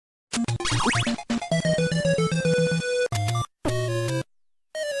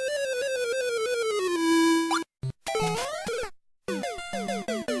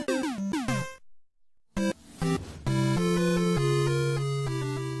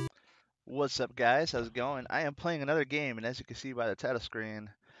What's up, guys? How's it going? I am playing another game, and as you can see by the title screen,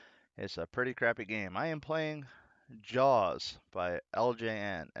 it's a pretty crappy game. I am playing Jaws by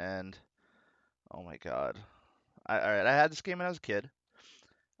LJN, and oh my god. Alright, I had this game when I was a kid.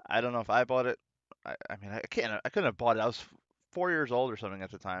 I don't know if I bought it. I mean, I couldn't have bought it. I was 4 years old or something at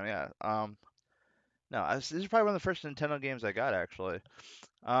the time, yeah. No, this is probably one of the first Nintendo games I got, actually.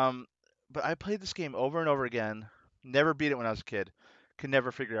 Um, but I played this game over and over again. Never beat it when I was a kid. Could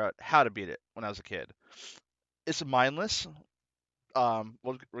never figure out how to beat it when I was a kid. It's mindless.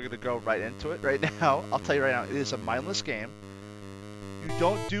 We're gonna go right into it right now. I'll tell you right now, it is a mindless game. You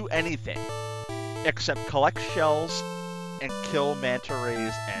don't do anything except collect shells and kill manta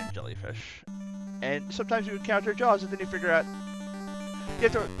rays and jellyfish. And sometimes you encounter jaws, and then you figure out you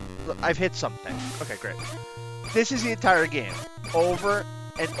have to. Look, I've hit something. Okay, great. This is the entire game, over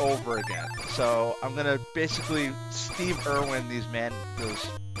and over again. So I'm gonna basically Steve Irwin those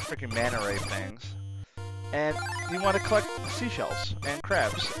freaking manta ray things. And you want to collect seashells and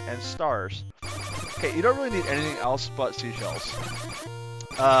crabs and stars. Okay, you don't really need anything else but seashells.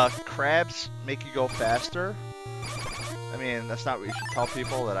 Crabs make you go faster. I mean, that's not what you should tell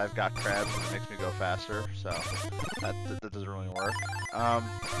people, that I've got crabs and it makes me go faster, so that doesn't really work.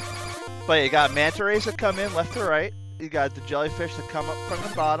 But yeah, you got manta rays that come in left to right. You got the jellyfish that come up from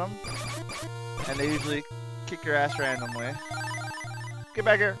the bottom, and they usually kick your ass randomly. Get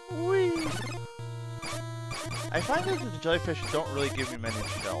back here. Whee! I find that the jellyfish don't really give me many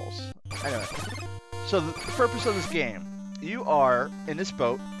shells. Anyway, so the purpose of this game, you are in this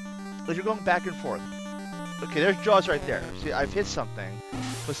boat, but you're going back and forth. Okay, there's Jaws right there. See, I've hit something,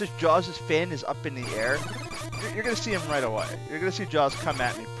 but since Jaws' fin is up in the air, you're going to see him right away. You're going to see Jaws come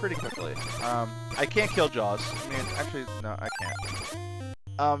at me pretty quickly. I can't kill Jaws. I mean, actually, no, I can't.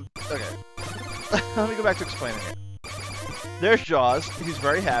 Okay. Let me go back to explaining it. There's Jaws. He's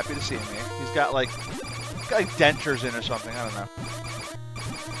very happy to see me. He's got like dentures in or something. I don't know.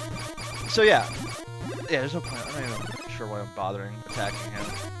 So yeah, there's no point. I'm not even sure why I'm bothering attacking him.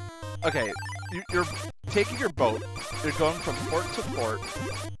 Okay, you're taking your boat. You're going from port to port,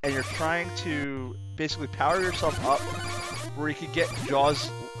 and you're trying to basically power yourself up where you can get Jaws'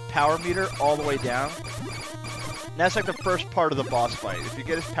 power meter all the way down. And that's like the first part of the boss fight. If you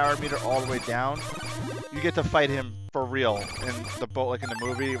get his power meter all the way down, you get to fight him for real in the boat, like in the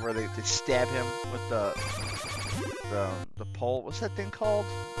movie where they stab him with the pole. What's that thing called?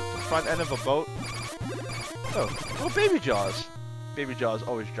 The front end of a boat. Oh, baby Jaws. Baby Jaws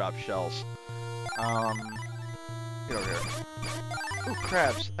always drop shells. Get over here. Ooh,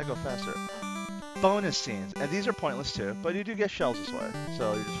 crabs. I go faster. Bonus scenes, and these are pointless too, but you do get shells this way.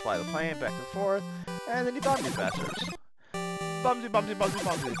 So you just fly the plane back and forth, and then you bomb these bastards. Bumsy, bumsy, bumsy,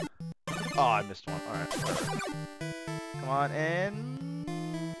 bumsy. Oh, I missed one. Alright, whatever. Come on, and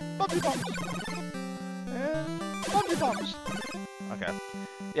bumpy bumps. And bumpy bumps. Okay.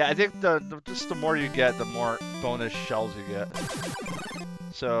 Yeah, I think just the more you get, the more bonus shells you get.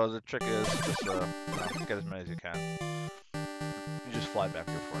 So the trick is just get as many as you can. You just fly back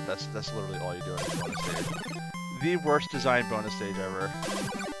and forth. That's literally all you do in this bonus stage. The worst designed bonus stage ever.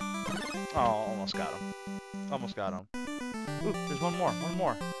 Oh, almost got him. Almost got him. Ooh, there's one more. One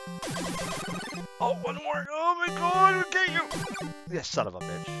more. Oh, one more! Oh my god, I'll get you! Yeah, son of a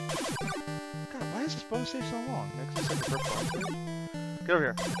bitch. God, why is this bonus stage so long? Next is like the first bonus stage. Get over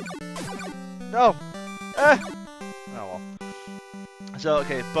here. No! Ah! Oh well. So,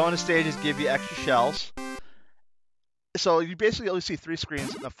 okay, bonus stages give you extra shells. So you basically only see 3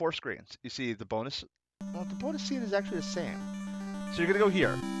 screens, no, 4 screens. You see the bonus. Well, the bonus scene is actually the same. So you're gonna go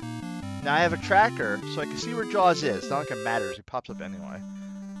here. Now I have a tracker, so I can see where Jaws is. It's not like it matters, he pops up anyway.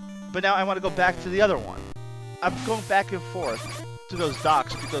 But now I want to go back to the other one. I'm going back and forth to those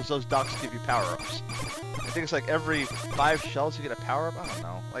docks because those docks give you power-ups. I think it's like every 5 shells you get a power-up? I don't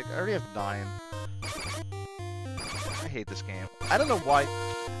know. Like, I already have 9. I hate this game. I don't know why.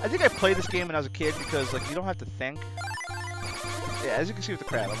 I think I played this game when I was a kid because, like, you don't have to think. Yeah, as you can see with the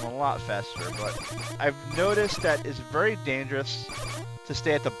crab, I'm a lot faster, but I've noticed that it's very dangerous to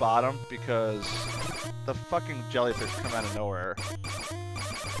stay at the bottom because the fucking jellyfish come out of nowhere.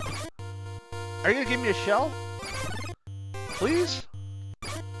 Are you gonna give me a shell? Please?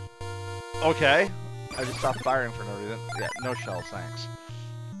 Okay. I just stopped firing for no reason. Yeah, no shells, thanks.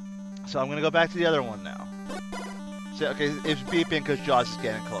 So I'm gonna go back to the other one now. So, okay, it's beeping because Jaws is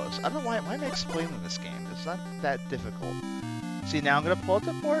getting close. I don't know why am I explaining this game? It's not that difficult. See, now I'm gonna pull it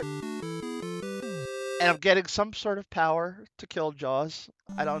to port. And I'm getting some sort of power to kill Jaws.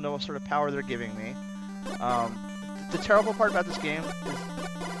 I don't know what sort of power they're giving me. The terrible part about this game is...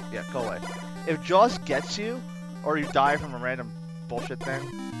 Yeah, go away. If Jaws gets you, or you die from a random bullshit thing,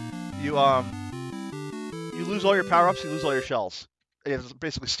 you lose all your power-ups, you lose all your shells. You have to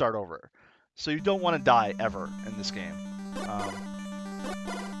basically start over. So you don't want to die ever in this game.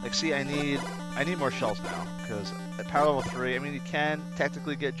 Like, see, I need more shells now because at power level 3, I mean, you can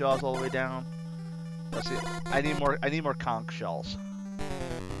technically get jaws all the way down. Let's see, I need more conch shells.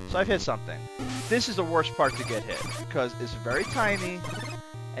 So I've hit something. This is the worst part to get hit because it's very tiny,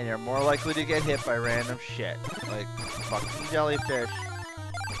 and you're more likely to get hit by random shit like fucking jellyfish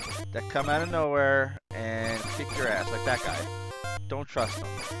that come out of nowhere and kick your ass, like that guy. Don't trust them.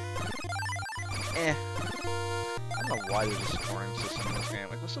 I don't know why there's a scoring system in this game.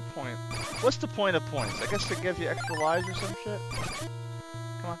 Like, what's the point? What's the point of points? I guess to give you extra lives or some shit?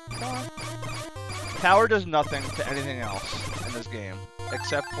 Come on, come on. Power does nothing to anything else in this game,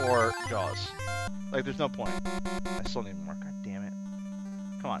 except for Jaws. Like, there's no point. I still need more, god damn it.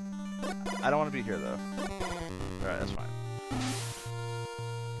 Come on. I don't want to be here, though. Alright, that's fine.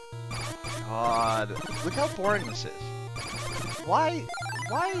 God. Look how boring this is. Why?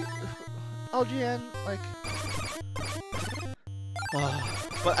 LGN, like...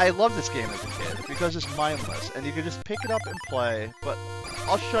 But I love this game as a kid, because it's mindless, and you can just pick it up and play, but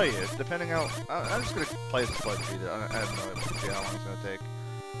I'll show you, depending on... I'm just gonna play this slow speed. I have no idea how long it's gonna take.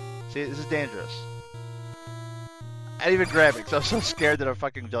 See, this is dangerous. I didn't even grab it, because I was so scared that a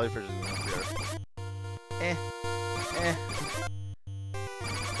fucking jellyfish is gonna appear.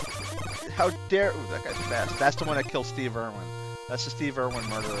 How dare... Ooh, that guy's fast. That's the one that killed Steve Irwin. That's the Steve Irwin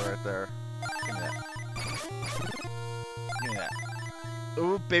murderer right there. Give me that. Give me that.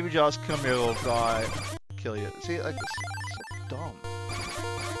 Ooh, baby Jaws, come here, little guy. Kill you. See, like, this is so dumb.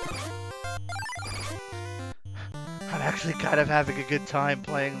 I'm actually kind of having a good time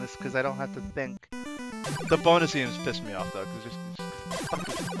playing this because I don't have to think. The bonus games piss me off though, because just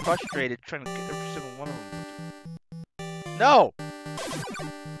fucking frustrated trying to get every single one of them. No!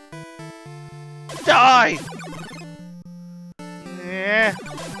 Die! Yeah.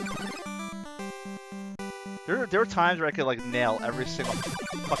 There were times where I could like nail every single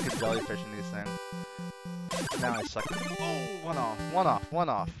fucking jellyfish in these things. But now I suck. Oh, one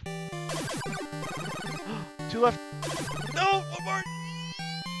off. 2 left. No, 1 more.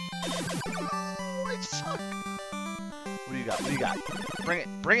 Oh, I suck. What do you got?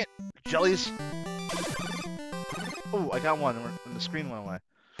 Bring it, jellies. Oh, I got one, and the screen went away.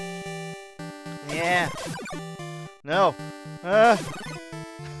 Yeah. No. That's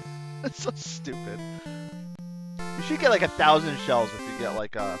so stupid. You should get like 1,000 shells if you get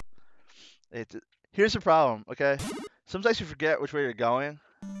like Here's the problem, okay? Sometimes you forget which way you're going.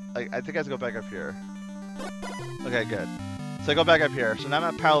 Like, I think I have to go back up here. Okay, good. So I go back up here. So now I'm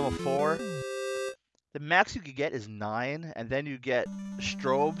at power level 4. The max you could get is 9, and then you get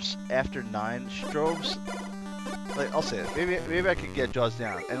strobes after 9. Strobes, like, I'll say it. Maybe I could get Jaws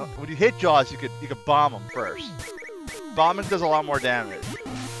down. And when you hit Jaws, you could bomb them first. Bombing does a lot more damage.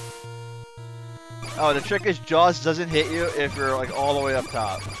 Oh, the trick is Jaws doesn't hit you if you're like all the way up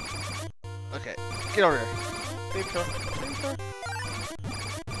top. Okay, get over here. Baby shark.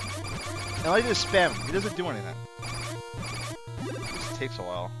 And all you do is spam him. He doesn't do anything. It just takes a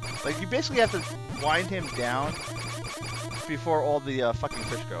while. Like, you basically have to wind him down before all the fucking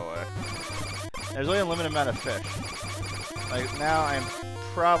fish go away. And there's only a limited amount of fish. Like, now I'm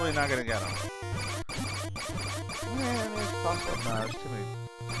probably not gonna get him. Yeah, it's possible. No, there's too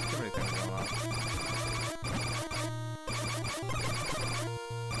many things going on.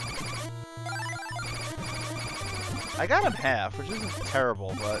 I got him half, which isn't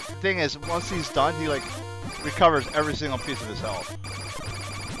terrible, but the thing is, once he's done, he like recovers every single piece of his health.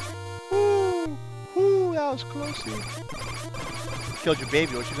 Woo, that was close. Killed your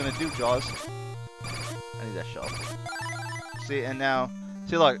baby. What you gonna do, Jaws? I need that shell. See, and now,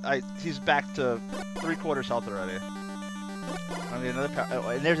 see, look, he's back to 3/4 health already. I need another power. Oh,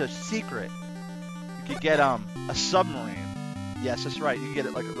 and there's a secret. You could get a submarine. Yes, that's right. You can get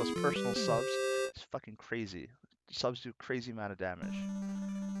it like those personal subs. It's fucking crazy. Subs do crazy amount of damage,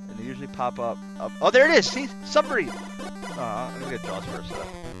 and they usually pop up. Oh, there it is. See, submarine. I'm gonna get Jaws first.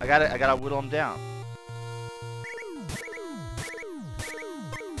 I gotta whittle him down.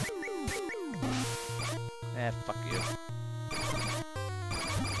 Fuck you.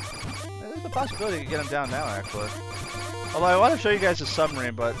 There's a possibility you can get him down now, actually. Although I want to show you guys the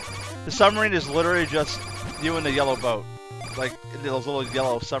submarine, but the submarine is literally just you in the yellow boat, like those little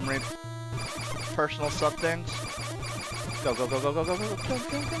yellow submarine personal sub things. Go. Kill.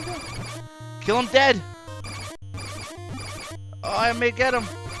 Kill him dead. Oh, I may get him.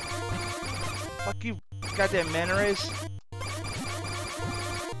 Fuck you, goddamn manta rays.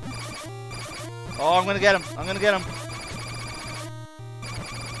 Oh, I'm gonna get him.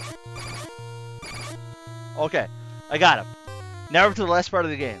 Okay, I got him. Now we're to the last part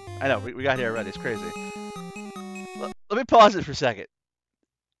of the game. I know, we got here already. It's crazy. Let me pause it for a second.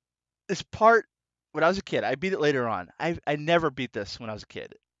 This part, when I was a kid, I beat it later on. I never beat this when I was a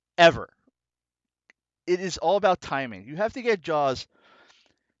kid. Ever. It is all about timing. You have to get Jaws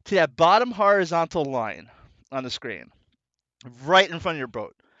to that bottom horizontal line on the screen. Right in front of your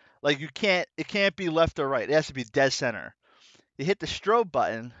boat. Like it can't be left or right. It has to be dead center. You hit the strobe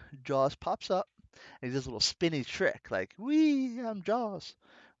button, Jaws pops up, and he does a little spinny trick, like, wee, I'm Jaws.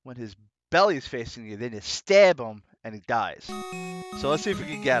 When his belly's facing you, then you stab him, and he dies. So let's see if we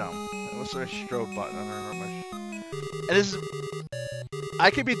can get him. What's our strobe button? I don't remember. And this is,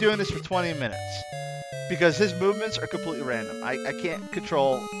 I could be doing this for 20 minutes, because his movements are completely random. I can't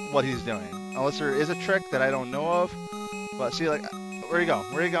control what he's doing, unless there is a trick that I don't know of. But see, like, where are you going?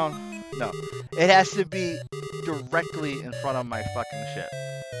 Where are you going? No. It has to be directly in front of my fucking ship.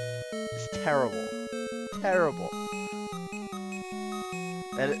 It's terrible. Terrible.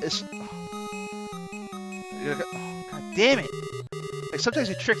 And it's... Oh, God damn it! Like, sometimes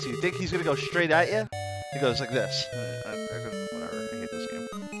he tricks you. You think he's gonna go straight at you? He goes like this. Whatever. I hate this game.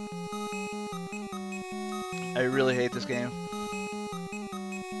 I really hate this game.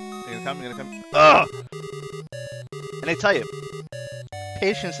 You gonna come? You gonna come? Ugh! And I tell you,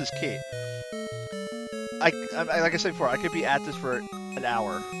 patience is key. Like I said before, I could be at this for an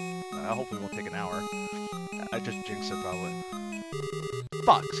hour. Hopefully it won't take an hour. I just jinxed it probably.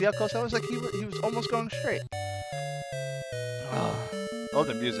 Fuck, see how close I was? Like he was almost going straight. Oh,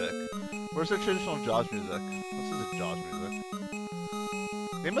 the music. Where's their traditional Jaws music? This is a Jaws music.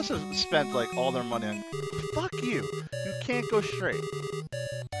 They must have spent like all their money on... Fuck you! You can't go straight.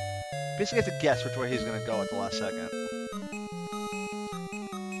 Basically have to guess which way he's gonna go at the last second.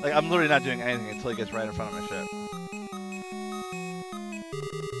 Like, I'm literally not doing anything until he gets right in front of my ship.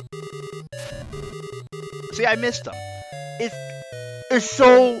 See, I missed him. It's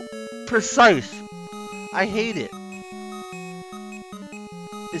so precise. I hate it.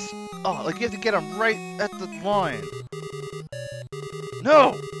 It's... Oh, like you have to get him right at the line.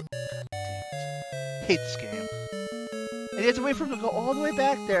 No! God damn it. Hate this game. And you have to wait for him to go all the way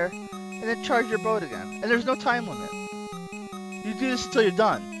back there and then charge your boat again. And there's no time limit. You do this until you're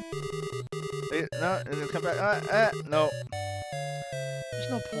done. No, and then come back. No. There's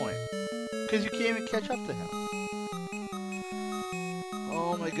no point. Because you can't even catch up to him.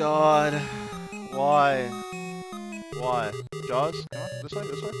 Oh my god. Why? Why? Jaws? Come on, this way,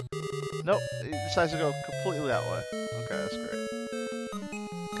 this way. Nope, he decides to go completely that way. Okay, that's great.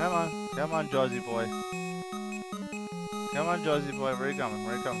 Come on, Jawsy boy. Come on, Jawsy boy, where are you coming?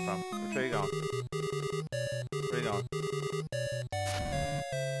 Where are you coming from? Which way are you going? Where are you going?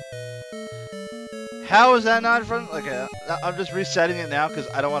 How is that not in front? Like, I'm just resetting it now because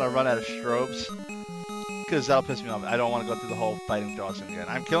I don't want to run out of strobes. Because that'll piss me off. I don't want to go through the whole fighting Jaws thing again.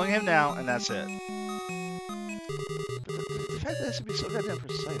 I'm killing him now, and that's it. But the fact that it has to be so goddamn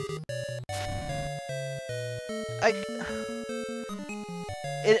precise.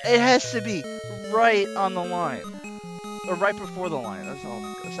 It has to be right on the line. Or right before the line. That's all.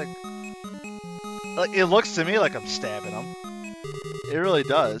 It's like it looks to me like I'm stabbing him. It really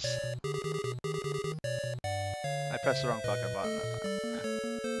does. I pressed the wrong fucking button that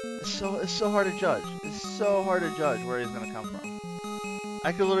time. It's so hard to judge. It's so hard to judge where he's gonna come from.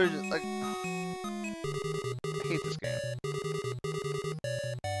 I could literally just, like... I hate this game.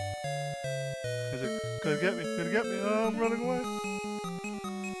 He's like, gonna get me, gonna get me. Oh, I'm running away.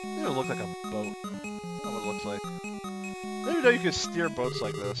 It doesn't look like a boat. That's not what it looks like. I didn't know you could steer boats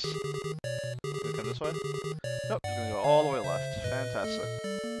like this. Gonna come this way? Nope, it's gonna go all the way left. Fantastic.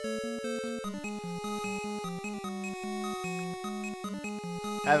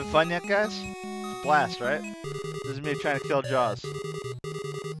 Having fun yet, guys? It's a blast, right? This is me trying to kill Jaws.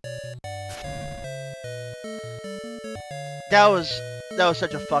 That was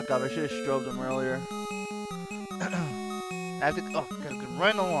such a fuck up. I should have strobed him earlier. I have to... Oh, gotta go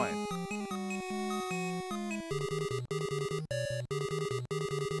right in the line.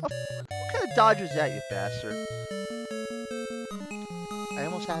 Oh, what kind of dodge is that, you bastard? I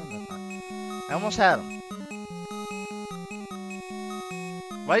almost had him that time. I almost had him.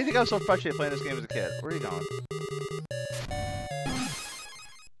 Why do you think I was so frustrated playing this game as a kid? Where are you going?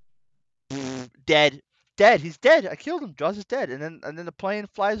 Dead. Dead. He's dead. I killed him. Jaws is dead. And then the plane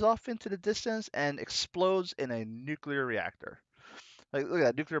flies off into the distance and explodes in a nuclear reactor. Like, look at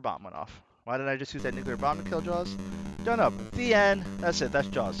that. Nuclear bomb went off. Why didn't I just use that nuclear bomb to kill Jaws? Don't know. The end. That's it. That's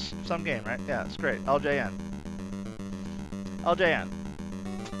Jaws. Some game, right? Yeah, it's great. LJN. LJN.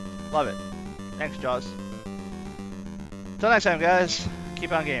 Love it. Thanks, Jaws. Until next time, guys.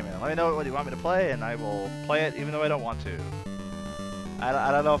 keep on gaming. Let me know what you want me to play, and I will play it even though I don't want to.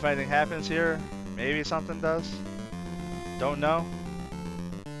 I don't know if anything happens here. Maybe something does. Don't know.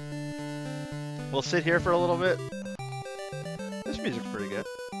 We'll sit here for a little bit. This music's pretty good.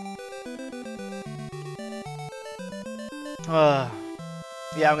 Yeah,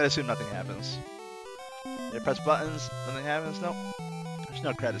 I'm gonna assume nothing happens. You press buttons, nothing happens? Nope. There's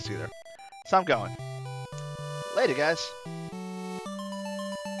no credits either. So I'm going. Later, guys.